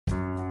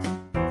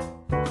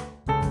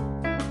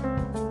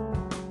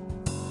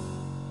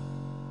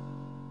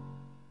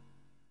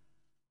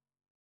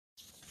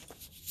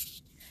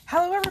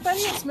Hello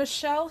everybody, it's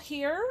Michelle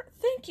here.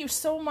 Thank you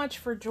so much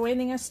for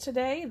joining us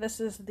today. This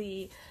is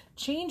the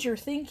Change Your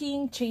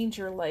Thinking, Change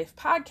Your Life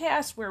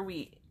podcast where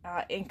we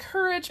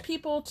encourage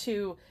people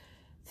to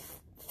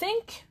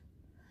think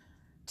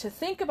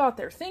about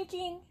their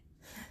thinking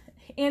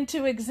and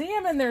to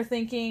examine their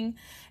thinking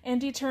and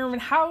determine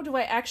how do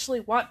I actually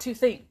want to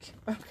think,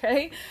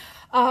 okay?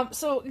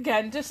 So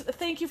again, just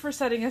thank you for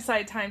setting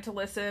aside time to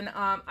listen.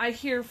 I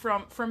hear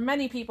from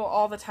many people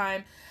all the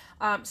time.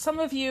 Some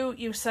of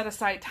you set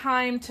aside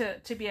time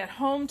to be at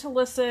home to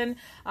listen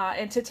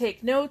and to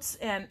take notes,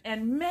 and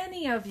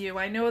many of you,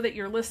 I know that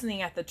you're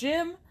listening at the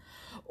gym,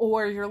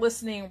 or you're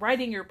listening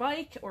riding your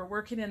bike or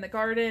working in the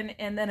garden,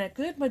 and then a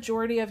good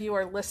majority of you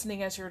are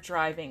listening as you're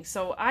driving.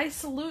 So I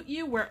salute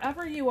you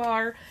wherever you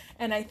are,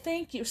 and I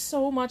thank you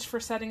so much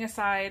for setting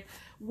aside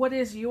what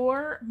is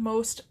your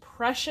most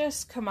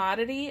precious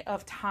commodity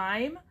of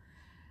time.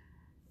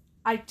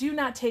 I do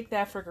not take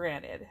that for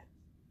granted.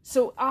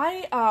 So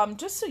I,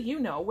 just so you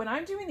know, when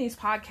I'm doing these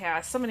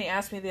podcasts, somebody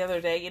asked me the other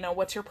day,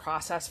 what's your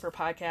process for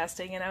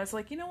podcasting? And I was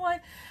like, you know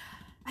what?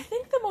 I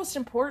think the most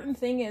important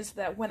thing is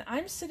that when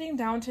I'm sitting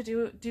down to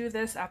do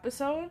this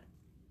episode,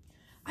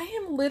 I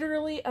am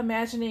literally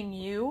imagining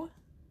you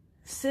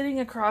sitting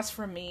across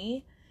from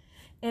me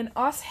and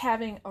us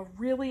having a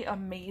really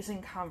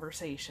amazing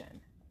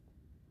conversation.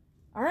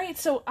 All right,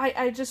 so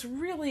I just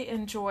really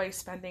enjoy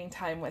spending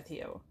time with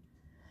you.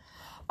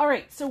 All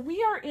right, so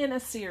we are in a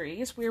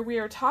series where we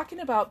are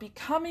talking about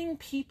becoming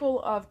people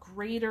of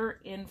greater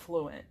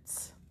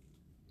influence.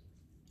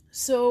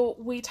 So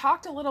we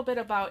talked a little bit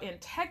about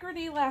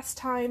integrity last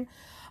time.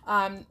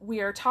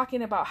 We are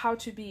talking about how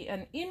to be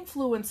an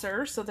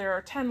influencer. So there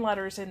are 10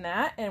 letters in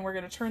that, and we're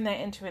going to turn that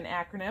into an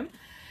acronym.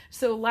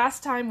 So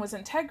last time was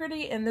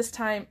integrity, and this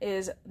time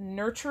is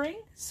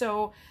nurturing.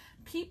 So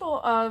people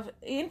of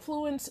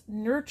influence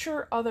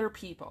nurture other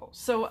people.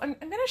 So I'm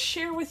going to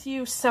share with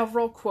you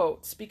several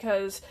quotes,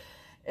 because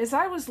as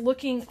I was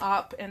looking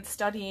up and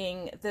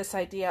studying this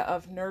idea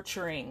of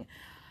nurturing,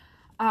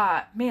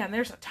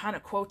 there's a ton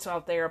of quotes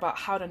out there about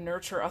how to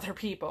nurture other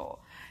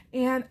people.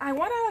 And I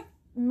want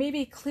to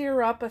maybe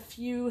clear up a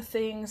few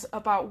things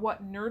about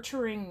what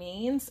nurturing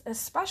means,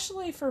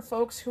 especially for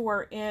folks who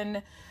are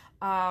in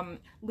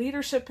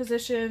leadership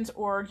positions,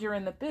 or you're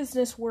in the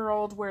business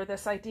world where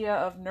this idea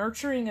of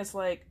nurturing is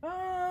like,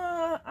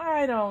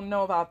 I don't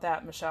know about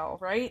that, Michelle,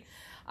 right?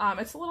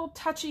 It's a little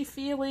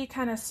touchy-feely,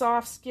 kind of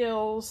soft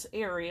skills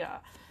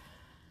area.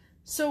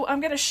 So I'm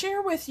going to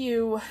share with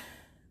you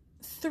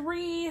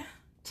 3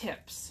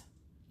 tips.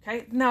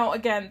 Okay. Now,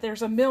 again,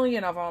 there's a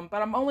million of them,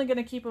 but I'm only going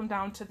to keep them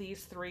down to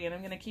these 3, and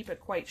I'm going to keep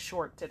it quite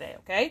short today.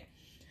 Okay.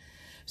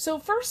 So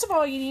first of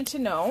all, you need to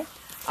know,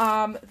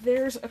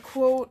 there's a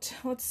quote,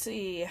 let's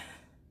see,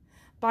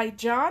 by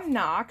John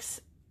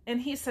Knox,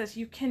 and he says,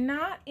 you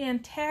cannot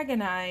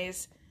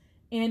antagonize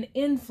and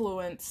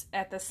influence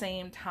at the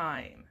same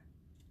time.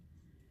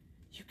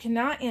 You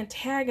cannot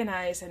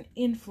antagonize and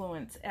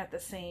influence at the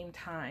same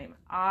time.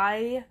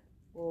 I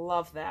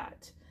love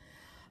that.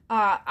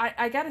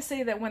 I got to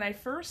say that when I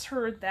first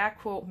heard that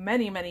quote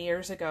many, many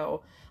years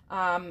ago,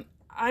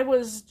 I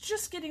was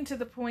just getting to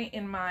the point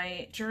in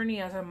my journey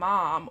as a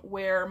mom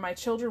where my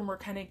children were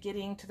kind of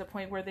getting to the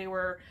point where they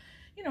were,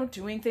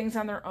 doing things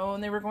on their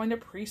own. They were going to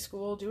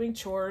preschool, doing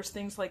chores,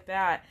 things like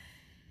that.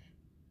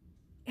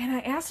 And I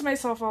asked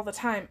myself all the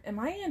time, am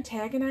I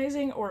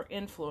antagonizing or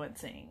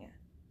influencing?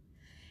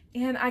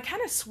 And I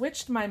kind of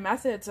switched my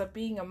methods of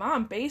being a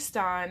mom based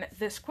on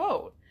this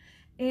quote.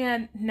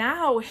 And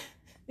now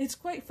it's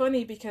quite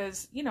funny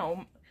because,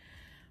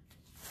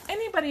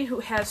 anybody who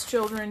has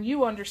children,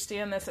 you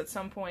understand this at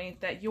some point,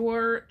 that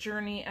your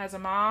journey as a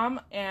mom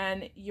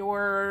and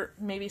your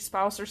maybe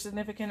spouse or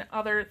significant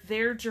other,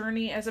 their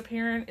journey as a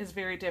parent is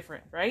very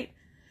different, right?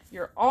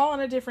 You're all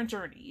on a different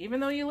journey. Even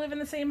though you live in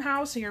the same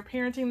house and you're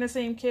parenting the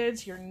same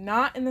kids, you're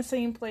not in the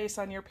same place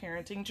on your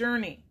parenting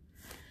journey.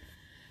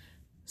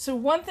 So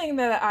one thing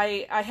that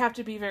I have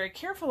to be very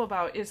careful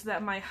about is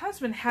that my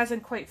husband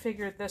hasn't quite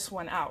figured this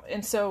one out.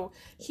 And so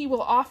he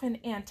will often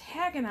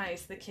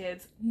antagonize the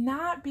kids,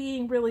 not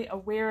being really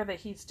aware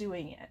that he's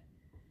doing it.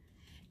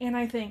 And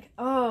I think,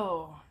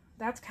 oh,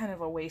 that's kind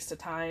of a waste of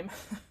time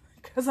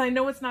because I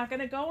know it's not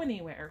going to go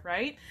anywhere,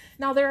 right?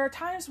 Now, there are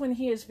times when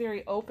he is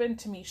very open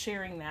to me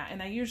sharing that.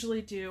 And I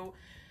usually do,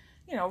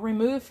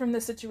 remove from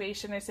the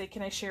situation. I say,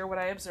 can I share what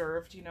I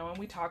observed, and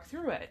we talk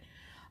through it.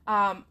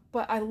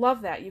 But I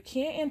love that. You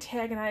can't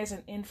antagonize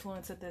and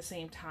influence at the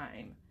same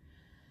time.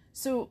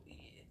 So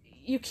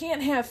you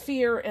can't have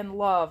fear and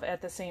love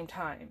at the same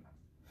time.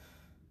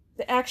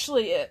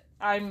 Actually,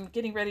 I'm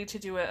getting ready to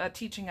do a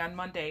teaching on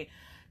Monday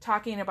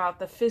talking about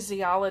the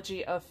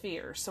physiology of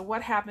fear. So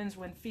what happens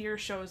when fear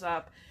shows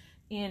up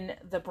in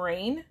the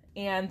brain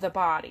and the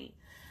body.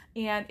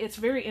 And it's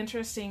very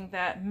interesting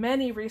that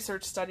many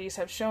research studies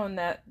have shown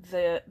that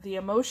the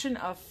emotion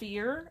of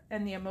fear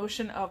and the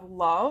emotion of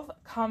love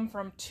come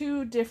from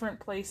 2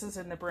 different places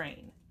in the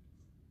brain.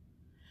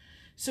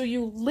 So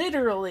you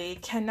literally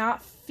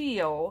cannot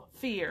feel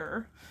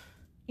fear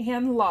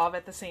and love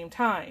at the same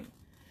time.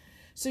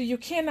 So you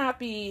cannot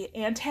be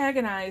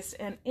antagonized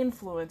and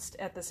influenced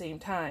at the same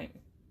time.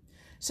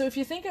 So if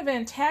you think of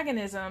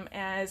antagonism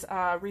as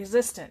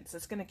resistance,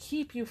 it's going to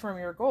keep you from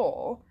your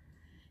goal.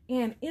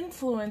 And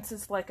influence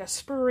is like a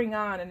spurring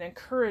on and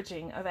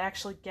encouraging of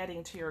actually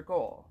getting to your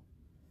goal.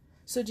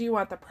 So do you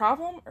want the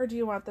problem or do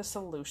you want the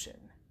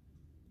solution?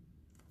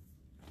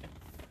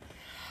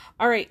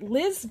 All right,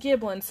 Liz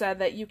Giblin said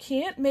that you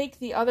can't make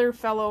the other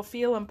fellow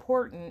feel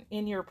important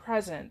in your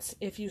presence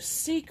if you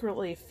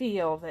secretly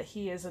feel that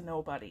he is a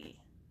nobody.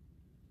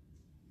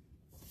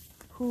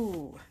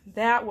 Ooh,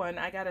 that one,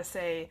 I gotta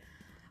say,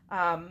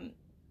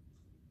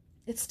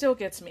 it still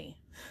gets me.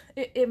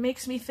 It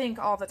makes me think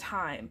all the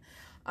time.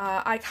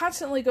 I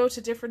constantly go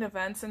to different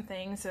events and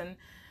things, and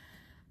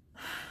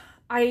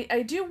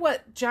I do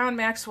what John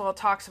Maxwell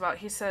talks about.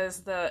 He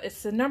says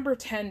it's the number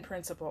 10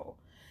 principle.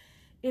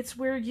 It's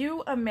where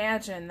you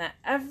imagine that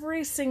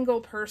every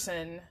single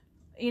person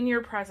in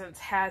your presence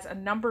has a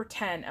number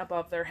 10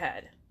 above their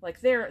head. Like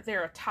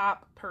they're a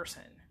top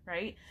person,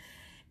 right?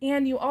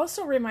 And you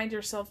also remind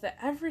yourself that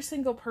every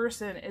single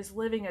person is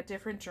living a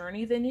different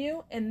journey than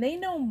you, and they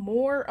know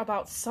more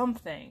about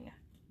something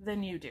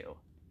than you do.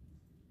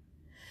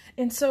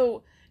 And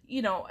so,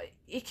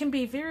 it can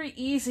be very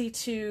easy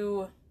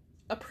to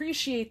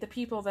appreciate the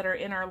people that are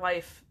in our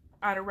life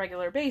on a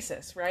regular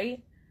basis,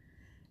 right?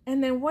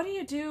 And then what do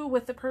you do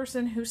with the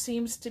person who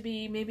seems to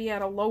be maybe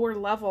at a lower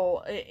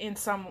level in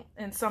some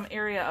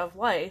area of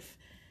life?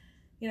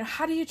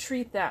 How do you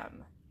treat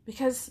them?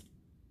 Because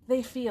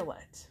they feel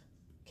it.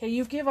 Okay,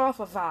 you give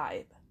off a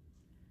vibe.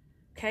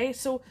 Okay,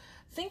 so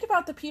think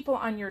about the people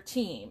on your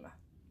team.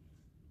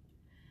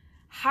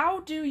 How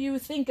do you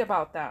think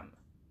about them?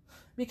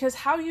 Because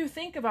how you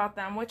think about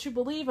them, what you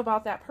believe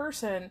about that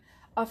person,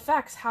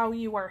 affects how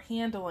you are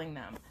handling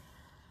them.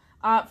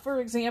 For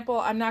example,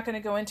 I'm not going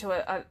to go into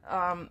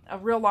a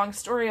real long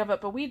story of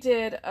it, but we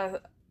did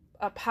a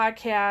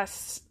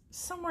podcast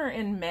somewhere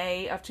in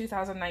May of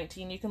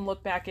 2019. You can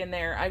look back in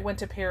there. I went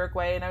to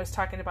Paraguay and I was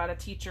talking about a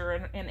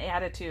teacher and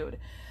attitude.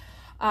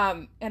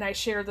 And I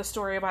shared the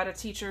story about a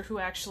teacher who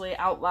actually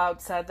out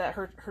loud said that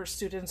her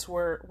students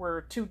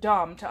were too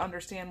dumb to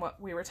understand what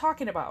we were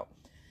talking about.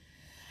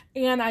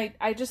 And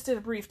I just did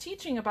a brief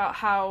teaching about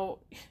how,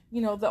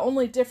 the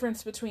only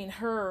difference between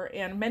her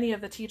and many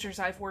of the teachers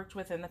I've worked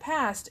with in the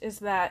past is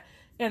that,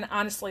 and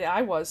honestly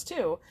I was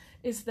too,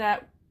 is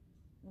that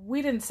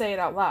we didn't say it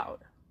out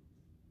loud.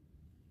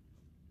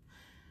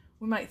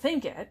 We might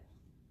think it.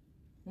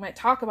 We might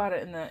talk about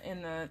it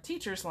in the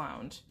teacher's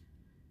lounge.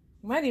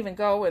 We might even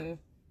go and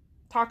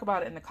talk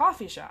about it in the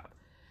coffee shop,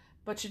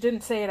 but you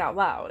didn't say it out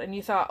loud, and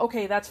you thought,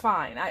 okay, that's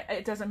fine.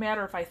 It doesn't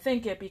matter if I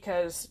think it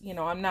because,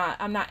 I'm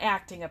not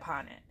acting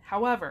upon it.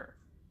 However,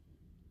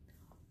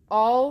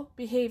 all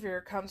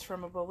behavior comes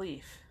from a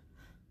belief.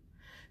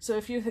 So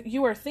if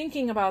you are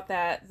thinking about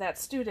that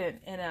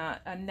student in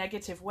a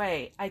negative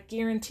way, I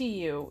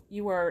guarantee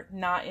you are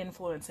not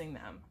influencing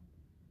them.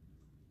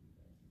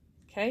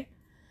 Okay?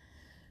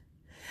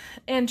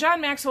 And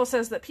John Maxwell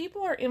says that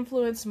people are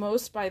influenced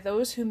most by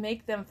those who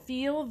make them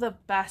feel the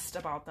best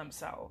about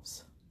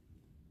themselves.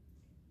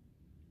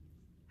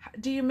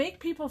 Do you make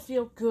people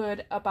feel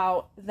good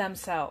about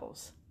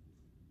themselves?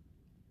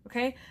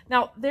 Okay?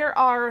 Now, there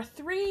are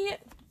 3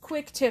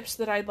 quick tips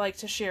that I'd like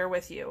to share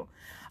with you.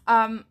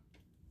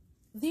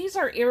 These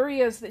are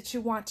areas that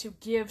you want to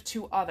give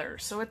to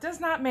others. So it does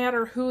not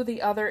matter who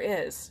the other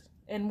is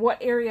in what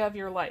area of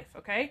your life,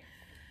 okay?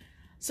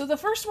 So the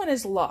first one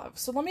is love.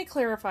 So let me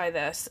clarify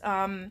this.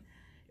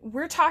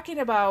 We're talking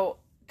about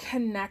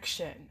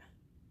connection,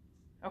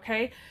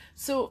 okay?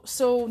 So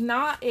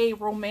not a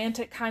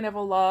romantic kind of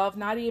a love,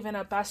 not even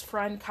a best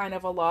friend kind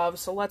of a love.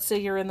 So let's say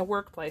you're in the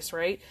workplace,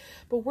 right?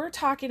 But we're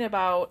talking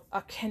about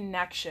a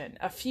connection,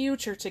 a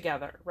future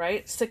together,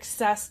 right?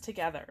 Success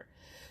together.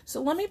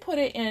 So let me put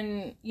it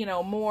in,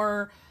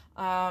 more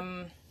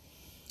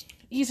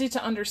easy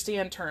to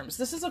understand terms.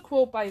 This is a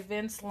quote by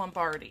Vince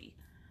Lombardi.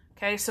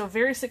 Okay, so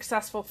very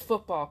successful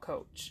football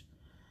coach.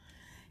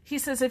 He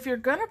says, if you're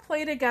going to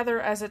play together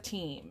as a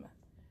team,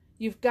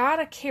 you've got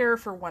to care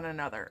for one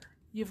another.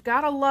 You've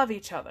got to love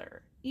each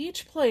other.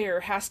 Each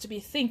player has to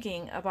be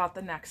thinking about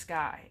the next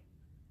guy.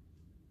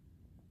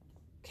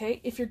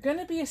 Okay, if you're going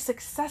to be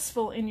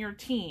successful in your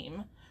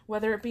team,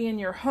 whether it be in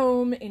your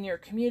home, in your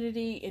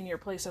community, in your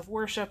place of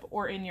worship,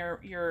 or in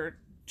your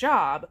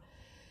job,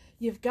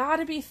 you've got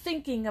to be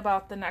thinking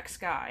about the next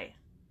guy.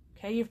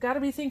 Okay, you've got to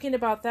be thinking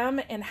about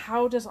them and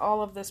how does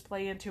all of this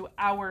play into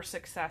our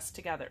success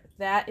together.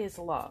 That is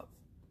love.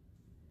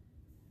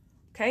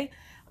 Okay,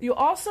 you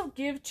also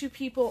give to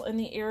people in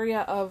the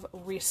area of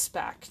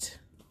respect.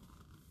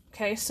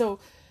 Okay, so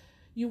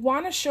you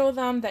want to show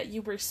them that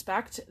you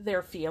respect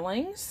their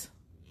feelings,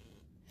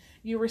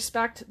 you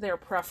respect their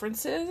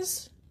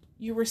preferences,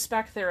 you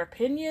respect their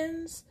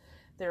opinions,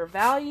 their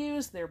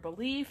values, their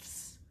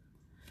beliefs.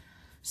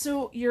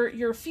 So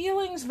your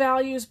feelings,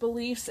 values,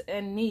 beliefs,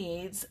 and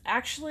needs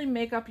actually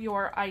make up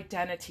your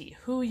identity,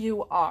 who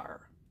you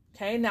are.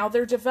 Okay, now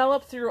they're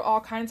developed through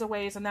all kinds of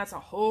ways, and that's a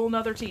whole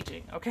nother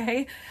teaching,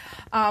 okay?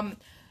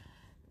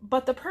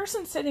 But the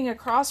person sitting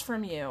across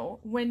from you,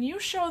 when you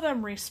show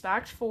them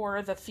respect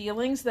for the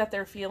feelings that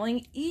they're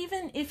feeling,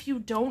 even if you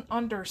don't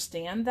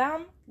understand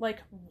them,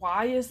 like,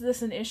 why is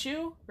this an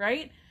issue,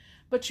 right?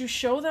 But you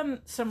show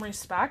them some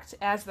respect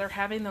as they're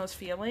having those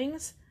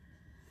feelings,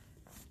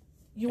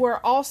 you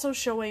are also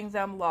showing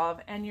them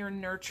love and you're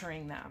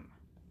nurturing them.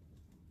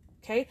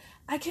 Okay?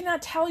 I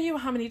cannot tell you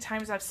how many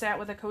times I've sat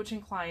with a coaching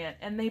client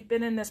and they've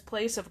been in this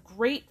place of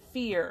great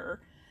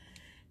fear,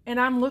 and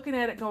I'm looking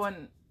at it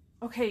going,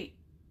 okay,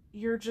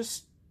 you're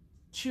just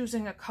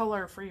choosing a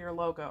color for your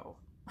logo.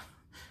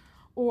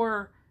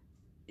 Or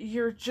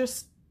you're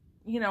just,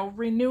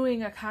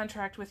 renewing a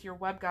contract with your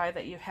web guy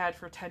that you've had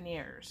for 10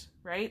 years,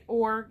 right?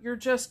 Or you're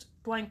just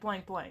blank,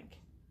 blank, blank.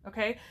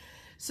 Okay?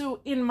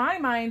 So in my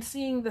mind,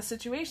 seeing the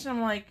situation,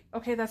 I'm like,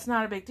 okay, that's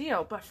not a big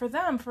deal. But for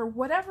them, for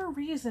whatever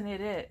reason it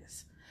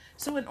is.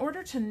 So in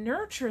order to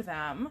nurture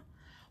them,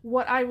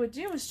 what I would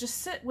do is just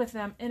sit with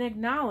them and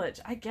acknowledge,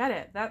 I get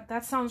it.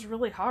 That sounds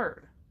really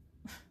hard.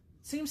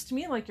 Seems to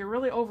me like you're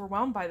really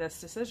overwhelmed by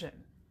this decision.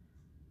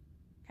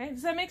 Okay,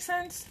 does that make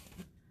sense?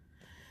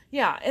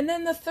 Yeah, and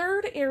then the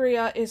third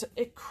area is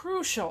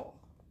crucial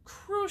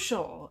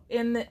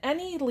in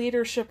any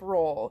leadership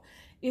role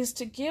is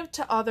to give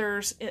to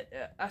others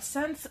a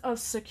sense of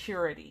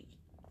security.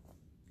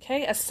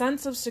 Okay, a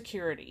sense of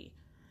security.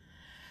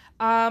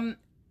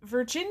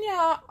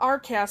 Virginia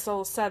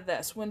Arcastle said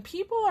this: when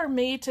people are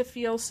made to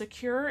feel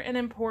secure and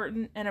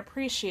important and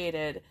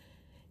appreciated,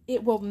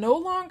 it will no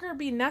longer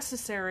be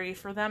necessary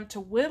for them to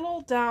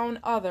whittle down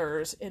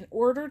others in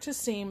order to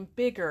seem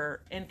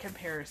bigger in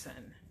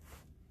comparison.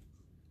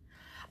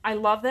 I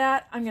love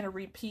that. I'm going to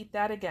repeat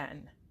that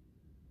again.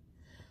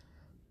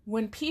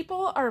 When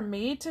people are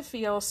made to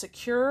feel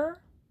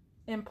secure,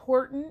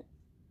 important,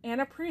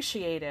 and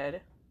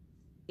appreciated,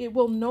 it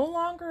will no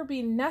longer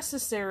be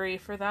necessary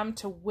for them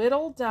to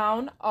whittle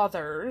down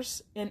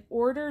others in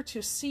order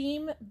to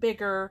seem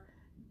bigger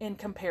in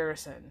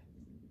comparison.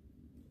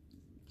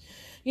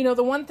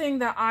 The one thing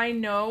that I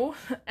know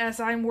as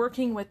I'm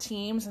working with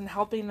teams and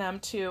helping them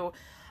to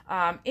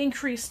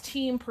increase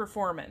team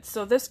performance.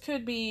 So this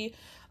could be,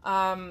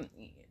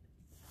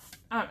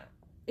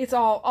 it's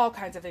all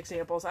kinds of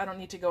examples. I don't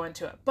need to go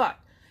into it. But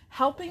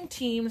helping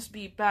teams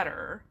be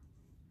better,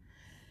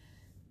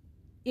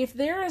 if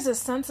there is a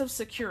sense of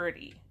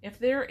security, if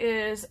there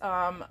is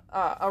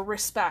a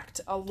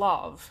respect, a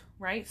love,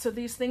 right? So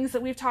these things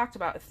that we've talked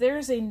about, if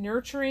there's a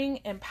nurturing,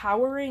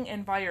 empowering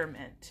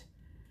environment,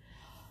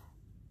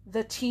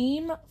 the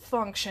team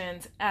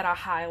functions at a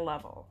high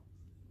level.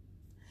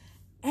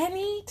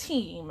 Any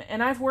team,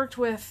 and I've worked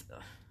with,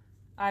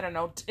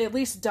 at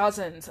least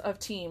dozens of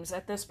teams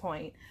at this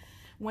point,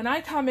 when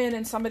I come in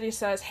and somebody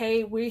says,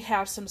 hey, we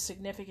have some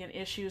significant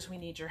issues we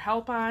need your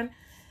help on,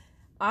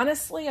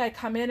 honestly, I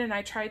come in and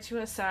I try to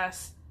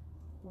assess,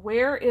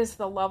 where is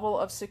the level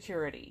of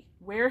security?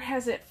 Where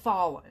has it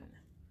fallen?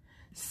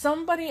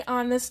 Somebody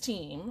on this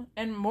team,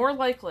 and more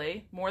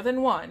likely, more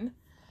than one,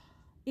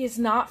 is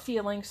not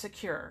feeling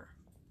secure.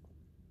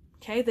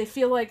 Okay, they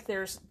feel like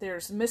there's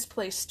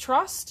misplaced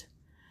trust.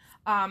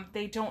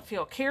 They don't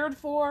feel cared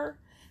for,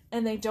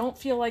 and they don't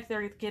feel like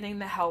they're getting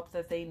the help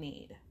that they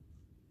need.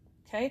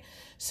 Okay,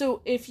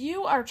 so if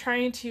you are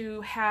trying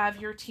to have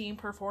your team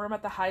perform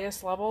at the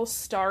highest level,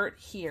 start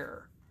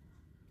here.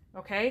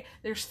 Okay,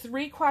 there's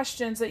 3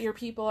 questions that your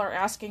people are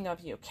asking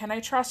of you. Can I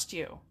trust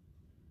you?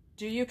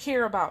 Do you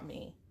care about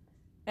me?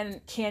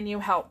 And can you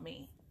help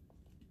me?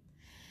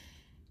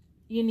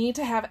 You need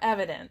to have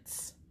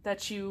evidence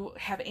that you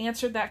have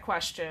answered that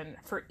question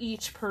for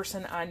each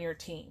person on your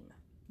team.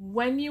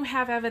 When you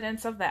have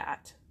evidence of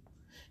that,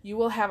 you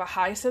will have a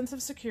high sense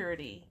of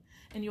security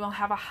and you will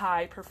have a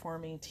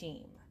high-performing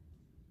team.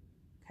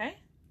 Okay?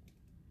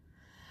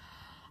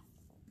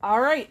 All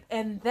right,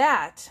 and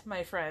that,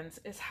 my friends,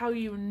 is how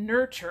you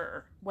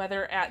nurture,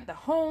 whether at the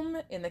home,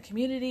 in the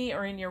community,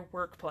 or in your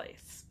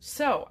workplace.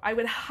 So I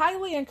would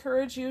highly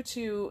encourage you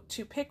to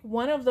pick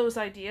one of those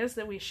ideas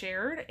that we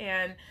shared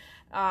and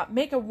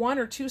make a 1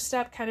 or 2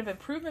 step kind of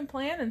improvement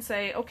plan and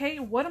say, okay,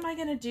 what am I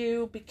going to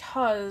do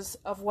because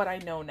of what I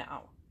know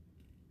now?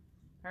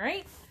 All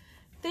right.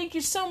 Thank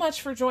you so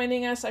much for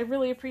joining us. I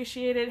really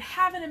appreciate it.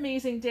 Have an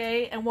amazing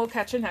day, and we'll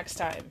catch you next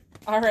time.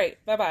 All right.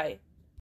 Bye-bye.